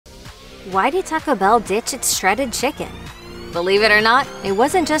Why did Taco Bell ditch its shredded chicken? Believe it or not, it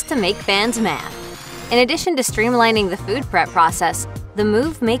wasn't just to make fans mad. In addition to streamlining the food prep process, the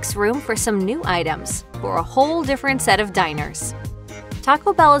move makes room for some new items for a whole different set of diners.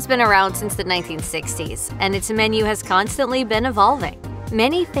 Taco Bell has been around since the 1960s, and its menu has constantly been evolving.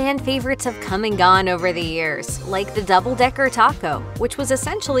 Many fan favorites have come and gone over the years, like the double-decker taco, which was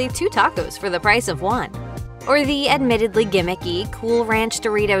essentially 2 tacos for the price of 1. Or the admittedly gimmicky Cool Ranch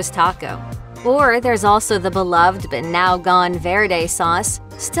Doritos taco. Or there's also the beloved but now gone verde sauce,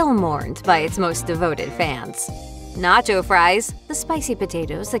 still mourned by its most devoted fans. Nacho fries, the spicy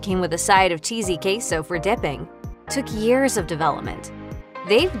potatoes that came with a side of cheesy queso for dipping, took years of development.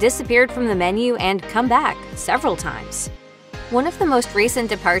 They've disappeared from the menu and come back several times. One of the most recent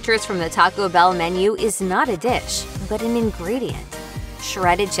departures from the Taco Bell menu is not a dish, but an ingredient: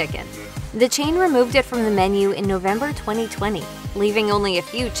 shredded chicken. The chain removed it from the menu in November 2020, leaving only a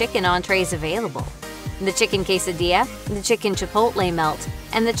few chicken entrees available: the chicken quesadilla, the chicken chipotle melt,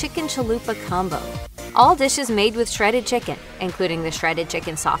 and the chicken chalupa combo. All dishes made with shredded chicken, including the shredded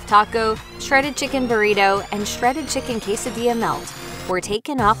chicken soft taco, shredded chicken burrito, and shredded chicken quesadilla melt, were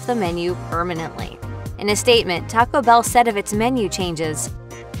taken off the menu permanently. In a statement, Taco Bell said of its menu changes,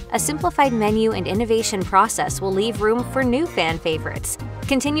 "A simplified menu and innovation process will leave room for new fan favorites,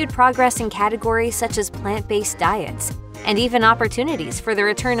 continued progress in categories such as plant-based diets, and even opportunities for the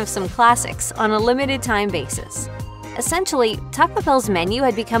return of some classics on a limited-time basis." Essentially, Taco Bell's menu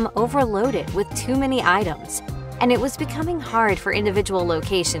had become overloaded with too many items, and it was becoming hard for individual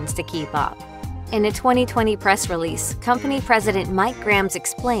locations to keep up. In a 2020 press release, company president Mike Grams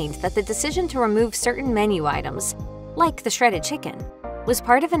explained that the decision to remove certain menu items, like the shredded chicken, was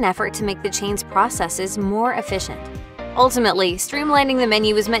part of an effort to make the chain's processes more efficient. Ultimately, streamlining the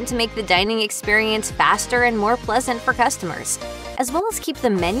menu was meant to make the dining experience faster and more pleasant for customers, as well as keep the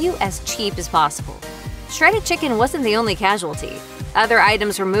menu as cheap as possible. Shredded chicken wasn't the only casualty. Other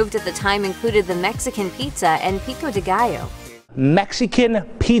items removed at the time included the Mexican pizza and pico de gallo. Mexican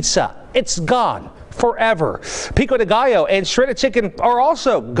pizza, it's gone forever. Pico de gallo and shredded chicken are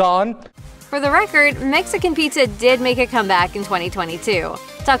also gone. For the record, Mexican pizza did make a comeback in 2022.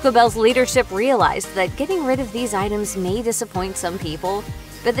 Taco Bell's leadership realized that getting rid of these items may disappoint some people,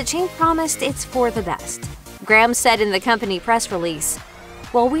 but the chain promised it's for the best. Graham said in the company press release,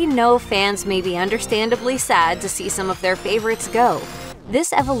 "While we know fans may be understandably sad to see some of their favorites go,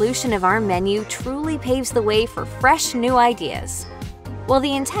 this evolution of our menu truly paves the way for fresh new ideas." While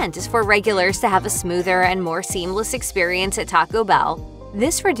the intent is for regulars to have a smoother and more seamless experience at Taco Bell,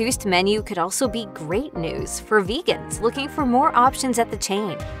 this reduced menu could also be great news for vegans looking for more options at the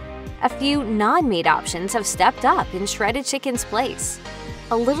chain. A few non-meat options have stepped up in shredded chicken's place.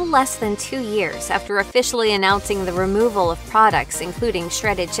 A little less than 2 years after officially announcing the removal of products including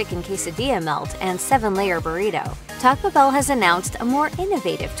shredded chicken quesadilla melt and 7-layer burrito, Taco Bell has announced a more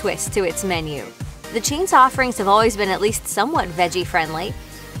innovative twist to its menu. The chain's offerings have always been at least somewhat veggie-friendly,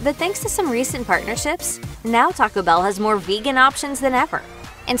 but thanks to some recent partnerships, now Taco Bell has more vegan options than ever.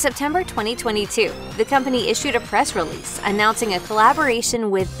 In September 2022, the company issued a press release announcing a collaboration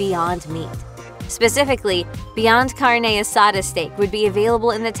with Beyond Meat. Specifically, Beyond Carne Asada steak would be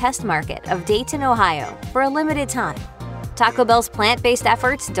available in the test market of Dayton, Ohio, for a limited time. Taco Bell's plant-based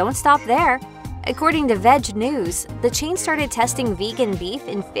efforts don't stop there. According to Veg News, the chain started testing vegan beef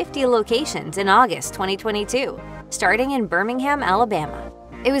in 50 locations in August 2022, starting in Birmingham, Alabama.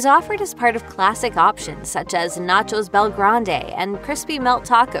 It was offered as part of classic options such as Nachos Bel Grande and Crispy Melt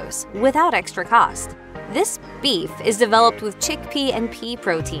Tacos without extra cost. This beef is developed with chickpea and pea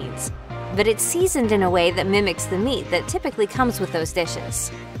proteins, but it's seasoned in a way that mimics the meat that typically comes with those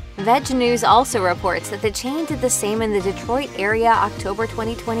dishes. Veg News also reports that the chain did the same in the Detroit area October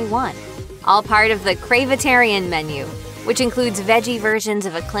 2021, all part of the Cravetarian menu, which includes veggie versions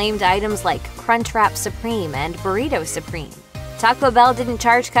of acclaimed items like Crunchwrap Supreme and Burrito Supreme. Taco Bell didn't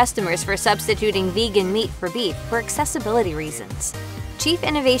charge customers for substituting vegan meat for beef for accessibility reasons. Chief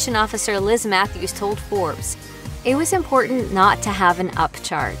Innovation Officer Liz Matthews told Forbes, "It was important not to have an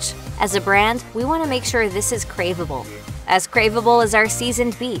upcharge. As a brand, we want to make sure this is craveable as our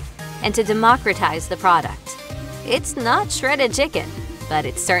seasoned beef, and to democratize the product. It's not shredded chicken, but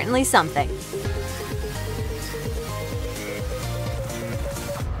it's certainly something."